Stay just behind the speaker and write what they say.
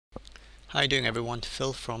How you doing everyone?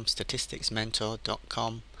 Phil from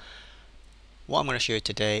statisticsmentor.com. What I'm going to show you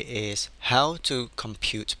today is how to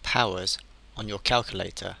compute powers on your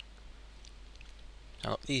calculator.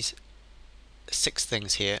 I've got these 6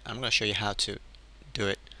 things here. I'm going to show you how to do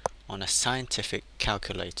it on a scientific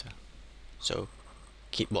calculator. So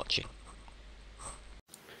keep watching.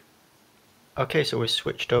 Okay, so we've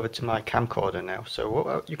switched over to my camcorder now. So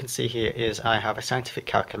what you can see here is I have a scientific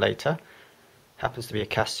calculator. Happens to be a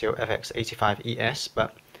Casio FX85ES,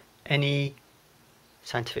 but any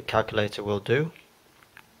scientific calculator will do.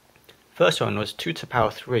 First one was 2 to the power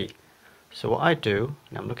 3. So what I do,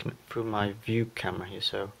 and I'm looking through my view camera here,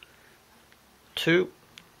 so 2,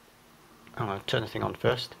 I'm going to turn the thing on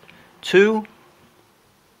first, 2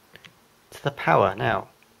 to the power. Now,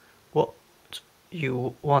 what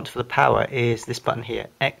you want for the power is this button here,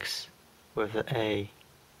 X with a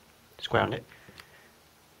square on it,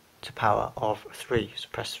 to power of 3. So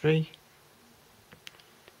press 3,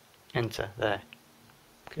 enter there.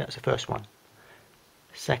 Okay, that's the first one.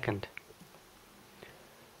 Second,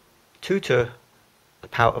 2 to the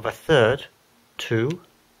power of a third, 2.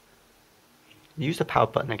 Use the power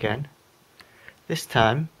button again. This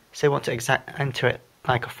time, say you want to enter it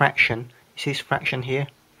like a fraction. You see this fraction here?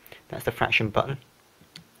 That's the fraction button.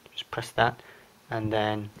 Just press that, and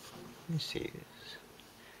then you see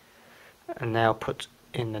this. And now put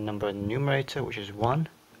in the number in the numerator, which is 1,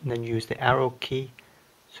 and then use the arrow key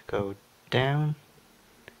to go down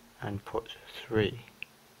and put 3.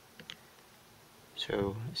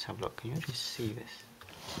 So let's have a look. Can you actually see this?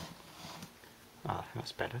 I think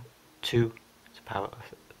that's better. 2 to the power of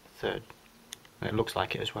a third. And it looks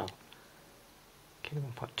like it as well. Okay,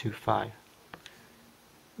 1.25.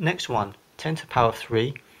 Next one, 10 to the power of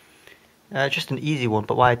 3. Just an easy one,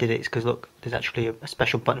 but why I did it is because look, there's actually a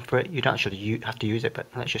special button for it. You don't actually have to use it, but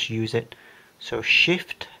let's just use it. So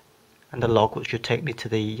shift and the log, which should take me to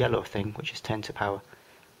the yellow thing, which is 10 to the power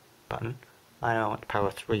button. I now want the power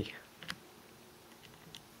 3.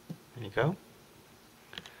 There you go.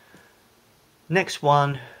 Next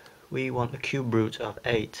one, we want the cube root of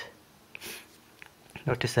 8.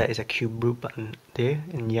 Notice there is a cube root button there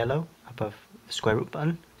in yellow above the square root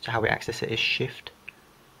button. So how we access it is shift.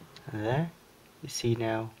 And there, you see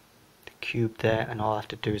now the cube there, and all I have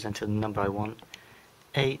to do is enter the number I want.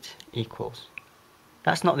 8 equals.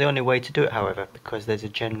 That's not the only way to do it, however, because there's a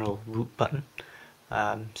general root button.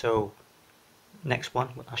 So next one,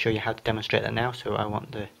 I'll show you how to demonstrate that now. So I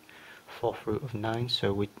want the 4th root of 9,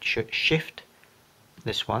 so we should shift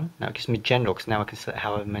this one. Now it gives me general, because now I can select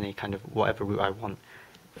however many kind of whatever root I want.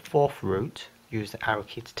 4th root, use the arrow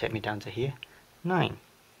key to take me down to here. 9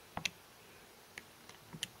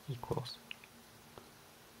 equals.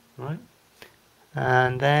 Right,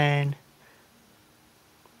 and then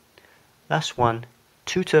last one,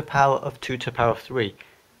 2 to the power of 2 to the power of 3.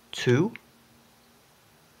 2,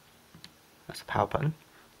 that's the power button,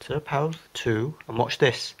 to the power of 2, and watch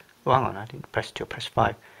this. Oh, hang on, I didn't press 2, I pressed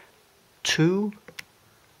 5. 2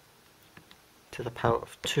 to the power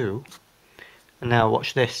of 2, and now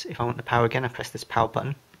watch this. If I want the power again, I press this power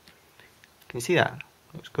button. Can you see that?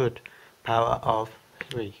 Looks good. Power of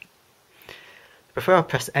 3. Before I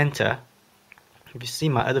press enter, if you see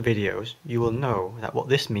my other videos, you will know that what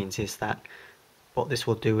this means is that what this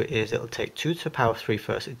will do is it'll take 2 to the power of 3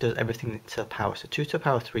 first. It does everything to the power. So 2 to the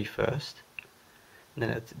power of 3 first, and then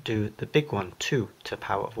it'll do the big one, 2 to the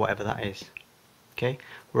power of whatever that is. Okay,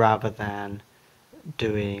 rather than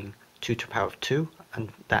doing 2 to the power of 2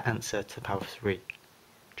 and that answer to the power of 3.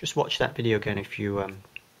 Just watch that video again if you want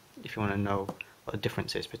to know what the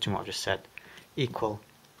difference is between what I've just said. Equal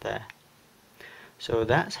there. So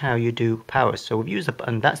that's how you do powers. So we've used the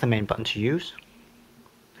button, that's the main button to use,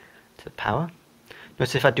 to the power.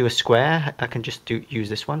 Notice if I do a square, I can just use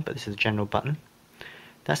this one, but this is the general button.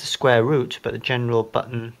 That's the square root, but the general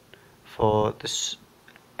button for the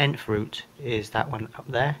nth root is that one up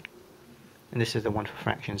there. And this is the one for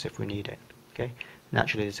fractions if we need it. Okay.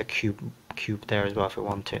 Naturally there's a cube there as well if we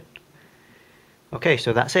want it. Okay,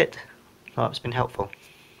 so that's it. I hope it's been helpful.